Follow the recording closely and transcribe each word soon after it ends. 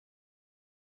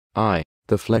I,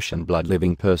 the flesh and blood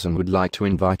living person, would like to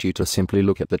invite you to simply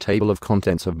look at the table of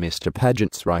contents of Mr.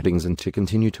 Paget's writings and to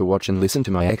continue to watch and listen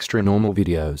to my extra normal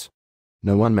videos.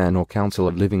 No one man or council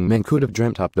of living men could have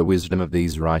dreamt up the wisdom of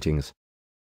these writings.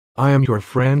 I am your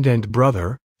friend and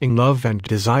brother, in love and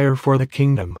desire for the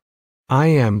kingdom. I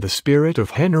am the spirit of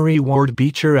Henry Ward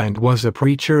Beecher and was a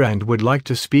preacher and would like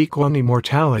to speak on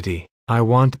immortality. I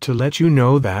want to let you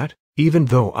know that, even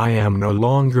though I am no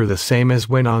longer the same as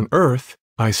when on earth,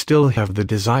 I still have the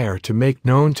desire to make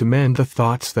known to men the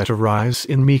thoughts that arise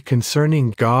in me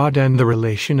concerning God and the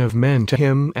relation of men to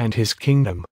Him and His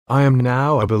kingdom. I am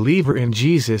now a believer in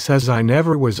Jesus as I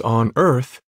never was on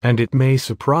earth, and it may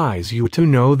surprise you to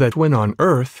know that when on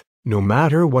earth, no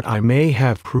matter what I may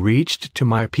have preached to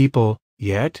my people,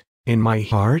 yet, in my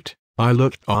heart, I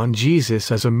looked on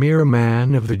Jesus as a mere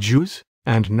man of the Jews,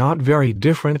 and not very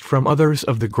different from others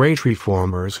of the great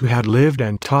reformers who had lived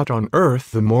and taught on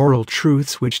earth the moral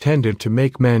truths which tended to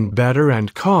make men better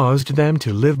and caused them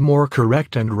to live more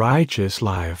correct and righteous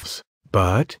lives.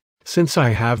 But, since I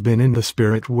have been in the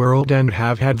spirit world and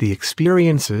have had the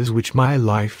experiences which my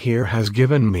life here has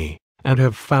given me, and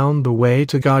have found the way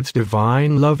to God's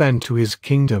divine love and to His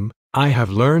kingdom, I have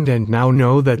learned and now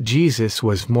know that Jesus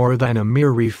was more than a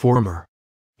mere reformer.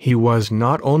 He was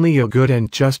not only a good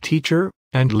and just teacher,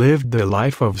 and lived the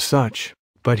life of such,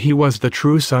 but he was the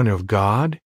true Son of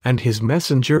God, and His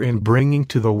messenger in bringing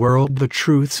to the world the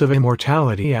truths of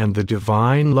immortality and the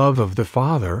divine love of the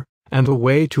Father, and the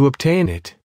way to obtain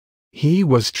it. He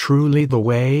was truly the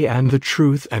way and the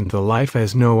truth and the life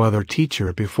as no other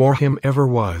teacher before him ever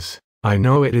was. I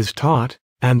know it is taught,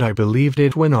 and I believed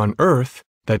it when on earth,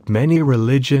 that many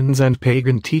religions and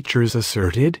pagan teachers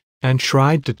asserted, and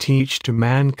tried to teach to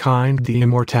mankind the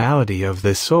immortality of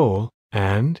the soul,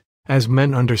 and, as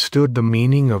men understood the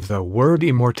meaning of the word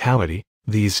immortality,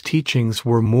 these teachings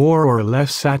were more or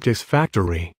less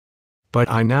satisfactory. But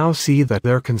I now see that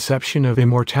their conception of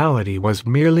immortality was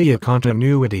merely a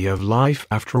continuity of life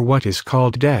after what is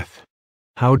called death.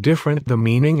 How different the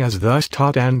meaning as thus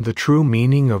taught and the true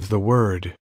meaning of the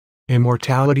word.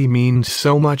 Immortality means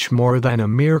so much more than a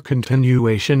mere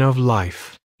continuation of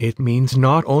life. It means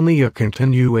not only a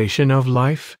continuation of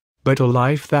life, but a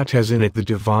life that has in it the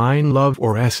divine love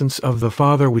or essence of the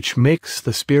Father, which makes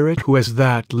the Spirit who has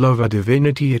that love a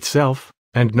divinity itself,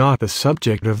 and not the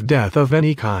subject of death of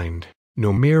any kind.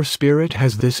 No mere spirit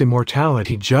has this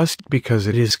immortality just because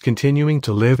it is continuing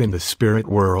to live in the spirit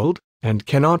world, and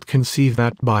cannot conceive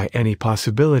that by any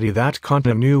possibility that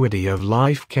continuity of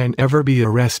life can ever be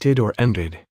arrested or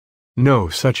ended. No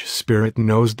such spirit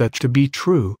knows that to be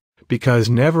true, because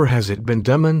never has it been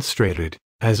demonstrated,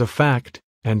 as a fact,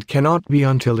 and cannot be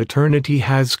until eternity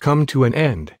has come to an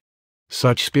end.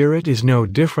 Such spirit is no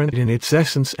different in its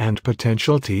essence and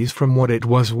potentialities from what it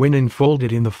was when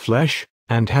enfolded in the flesh,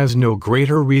 and has no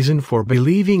greater reason for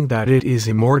believing that it is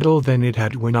immortal than it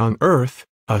had when on earth.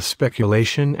 A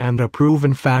speculation and a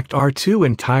proven fact are two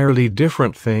entirely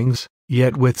different things,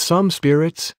 yet with some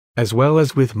spirits, as well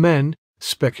as with men,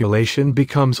 speculation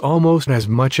becomes almost as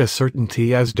much a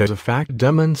certainty as does a fact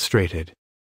demonstrated.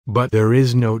 But there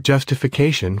is no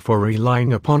justification for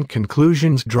relying upon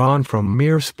conclusions drawn from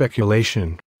mere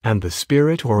speculation, and the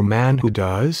spirit or man who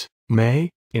does,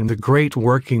 may, in the great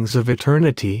workings of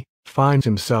eternity, finds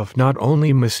himself not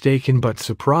only mistaken but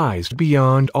surprised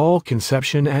beyond all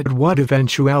conception at what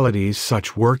eventualities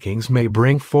such workings may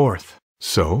bring forth.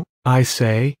 So, I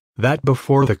say, that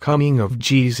before the coming of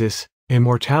Jesus,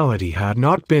 immortality had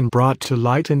not been brought to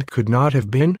light and could not have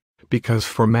been, because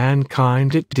for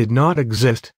mankind it did not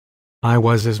exist. I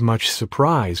was as much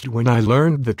surprised when I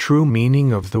learned the true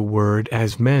meaning of the word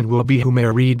as men will be who may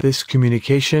read this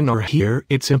communication or hear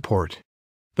its import.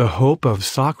 The hope of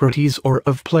Socrates or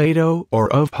of Plato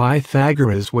or of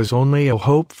Pythagoras was only a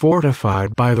hope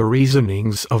fortified by the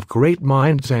reasonings of great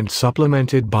minds and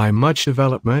supplemented by much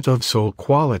development of soul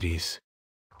qualities.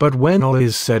 But when all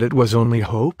is said, it was only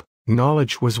hope,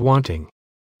 knowledge was wanting.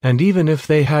 And even if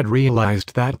they had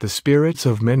realized that the spirits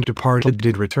of men departed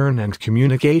did return and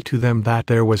communicate to them that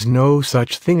there was no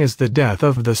such thing as the death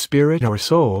of the spirit or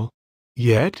soul,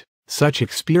 yet, such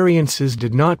experiences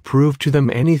did not prove to them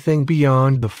anything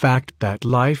beyond the fact that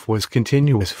life was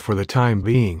continuous for the time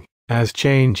being. As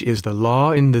change is the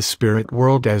law in the spirit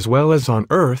world as well as on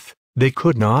earth, they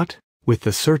could not, with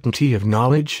the certainty of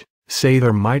knowledge, say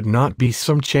there might not be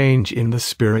some change in the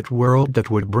spirit world that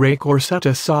would break or set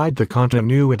aside the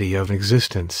continuity of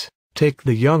existence. Take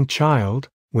the young child,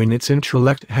 when its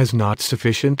intellect has not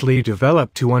sufficiently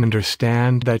developed to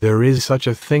understand that there is such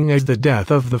a thing as the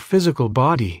death of the physical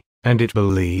body, and it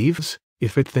believes,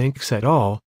 if it thinks at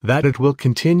all, that it will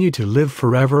continue to live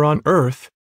forever on earth.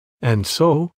 And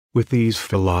so, with these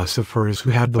philosophers who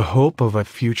had the hope of a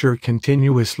future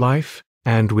continuous life,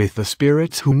 and with the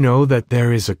spirits who know that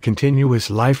there is a continuous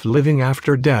life living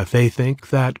after death, they think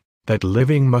that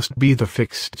living must be the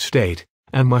fixed state,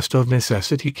 and must of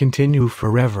necessity continue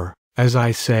forever. As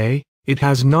I say, it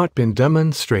has not been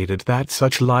demonstrated that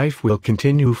such life will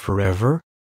continue forever.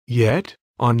 Yet,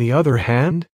 on the other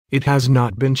hand, it has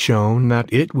not been shown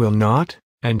that it will not,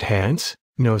 and hence,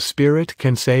 no spirit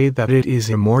can say that it is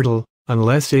immortal,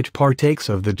 unless it partakes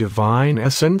of the divine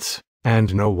essence,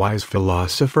 and no wise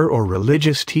philosopher or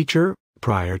religious teacher,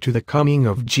 prior to the coming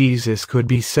of Jesus, could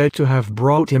be said to have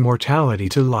brought immortality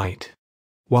to light.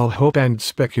 While hope and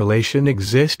speculation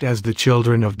exist as the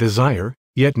children of desire,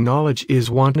 yet knowledge is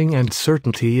wanting and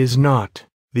certainty is not.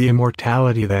 The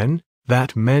immortality, then,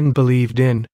 that men believed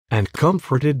in, and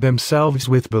comforted themselves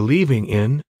with believing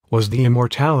in, was the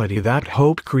immortality that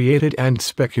hope created and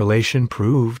speculation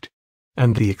proved.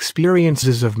 And the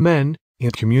experiences of men,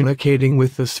 in communicating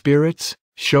with the spirits,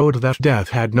 showed that death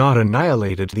had not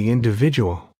annihilated the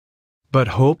individual. But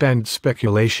hope and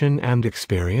speculation and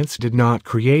experience did not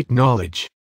create knowledge.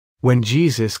 When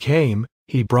Jesus came,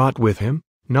 he brought with him,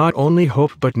 not only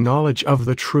hope but knowledge of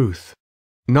the truth.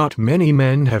 Not many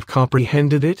men have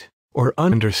comprehended it, or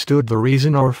understood the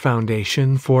reason or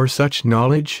foundation for such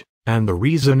knowledge, and the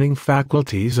reasoning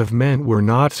faculties of men were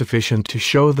not sufficient to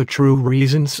show the true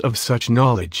reasons of such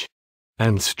knowledge.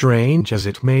 And strange as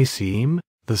it may seem,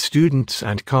 the students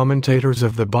and commentators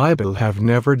of the Bible have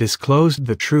never disclosed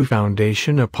the true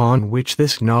foundation upon which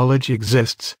this knowledge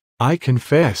exists. I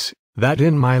confess that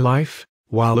in my life,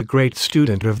 while a great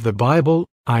student of the Bible,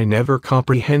 I never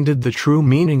comprehended the true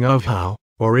meaning of how,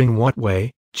 or in what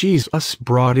way, Jesus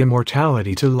brought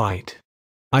immortality to light.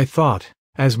 I thought,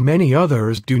 as many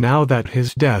others do now, that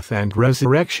his death and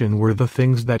resurrection were the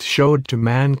things that showed to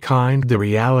mankind the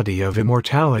reality of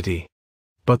immortality.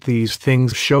 But these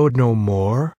things showed no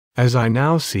more, as I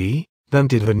now see, than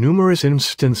did the numerous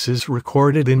instances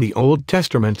recorded in the Old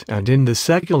Testament and in the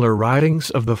secular writings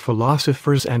of the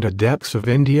philosophers and adepts of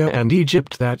India and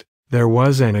Egypt, that there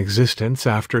was an existence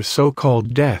after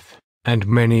so-called death, and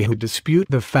many who dispute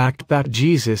the fact that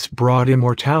Jesus brought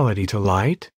immortality to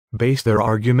light, base their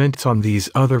arguments on these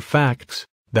other facts,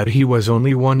 that he was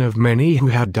only one of many who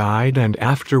had died and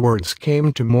afterwards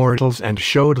came to mortals and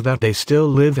showed that they still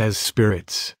live as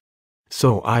spirits.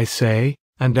 So I say,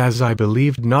 and as I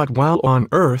believed not while on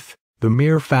earth, the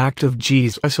mere fact of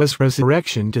Jesus'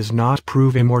 resurrection does not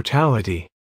prove immortality.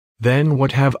 Then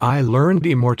what have I learned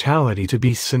immortality to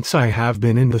be since I have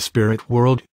been in the spirit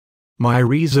world? My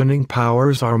reasoning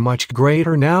powers are much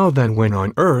greater now than when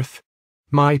on earth.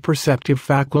 My perceptive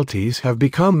faculties have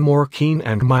become more keen,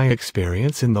 and my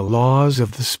experience in the laws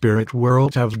of the spirit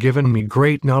world have given me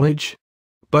great knowledge.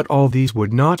 But all these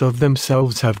would not of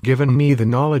themselves have given me the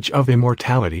knowledge of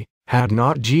immortality, had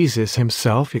not Jesus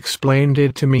himself explained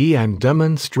it to me and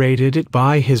demonstrated it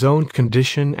by his own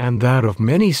condition and that of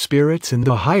many spirits in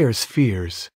the higher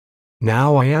spheres.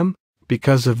 Now I am,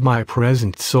 because of my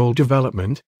present soul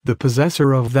development, the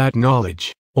possessor of that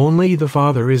knowledge. Only the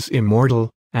Father is immortal,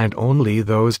 and only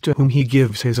those to whom he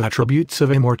gives his attributes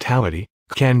of immortality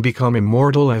can become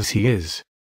immortal as he is.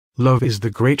 Love is the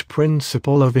great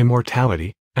principle of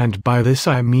immortality, and by this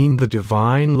I mean the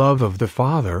divine love of the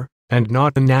Father, and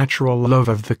not the natural love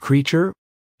of the creature.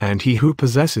 And he who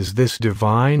possesses this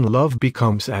divine love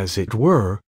becomes, as it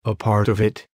were, a part of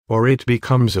it, or it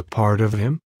becomes a part of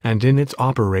him, and in its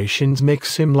operations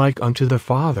makes him like unto the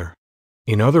Father.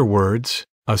 In other words,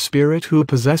 a spirit who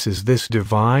possesses this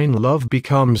divine love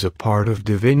becomes a part of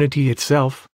divinity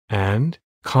itself, and,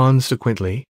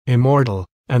 consequently, immortal,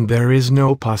 and there is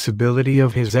no possibility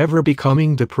of his ever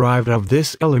becoming deprived of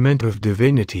this element of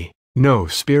divinity. No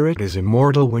spirit is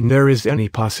immortal when there is any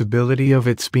possibility of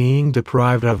its being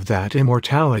deprived of that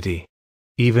immortality.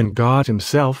 Even God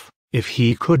himself, if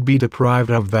he could be deprived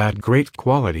of that great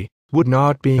quality, would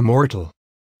not be immortal.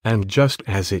 And just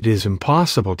as it is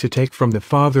impossible to take from the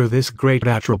Father this great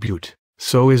attribute,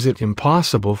 so is it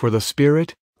impossible for the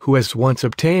Spirit, who has once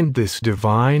obtained this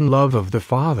divine love of the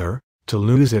Father, to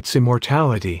lose its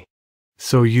immortality.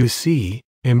 So you see,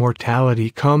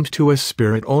 immortality comes to a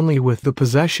spirit only with the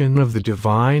possession of the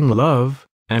divine love,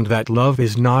 and that love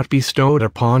is not bestowed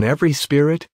upon every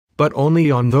spirit, but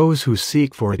only on those who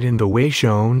seek for it in the way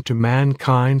shown to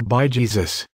mankind by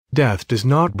Jesus. Death does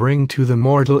not bring to the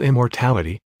mortal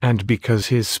immortality, and because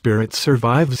his spirit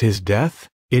survives his death,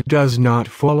 it does not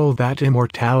follow that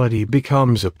immortality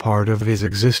becomes a part of his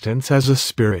existence as a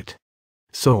spirit.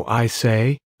 So I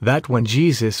say, that when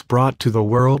Jesus brought to the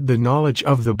world the knowledge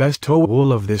of the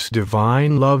bestowal of this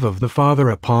divine love of the Father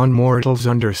upon mortals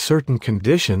under certain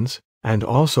conditions, and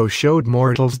also showed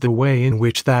mortals the way in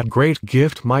which that great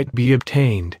gift might be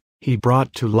obtained, he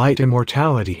brought to light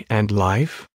immortality and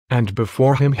life, and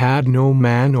before him had no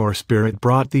man or spirit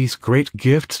brought these great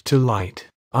gifts to light.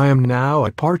 I am now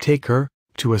a partaker,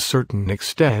 to a certain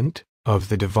extent, of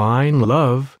the divine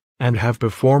love, and have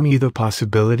before me the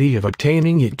possibility of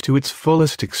obtaining it to its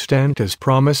fullest extent as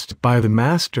promised by the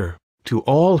Master, to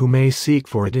all who may seek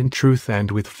for it in truth and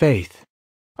with faith.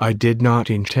 I did not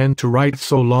intend to write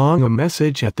so long a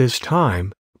message at this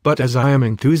time, but as I am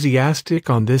enthusiastic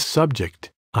on this subject,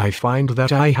 I find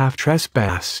that I have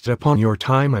trespassed upon your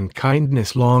time and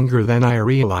kindness longer than I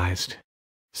realized.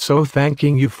 So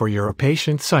thanking you for your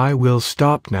patience, I will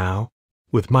stop now.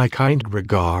 With my kind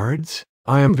regards,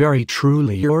 I am very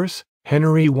truly yours,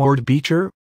 Henry Ward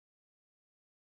Beecher.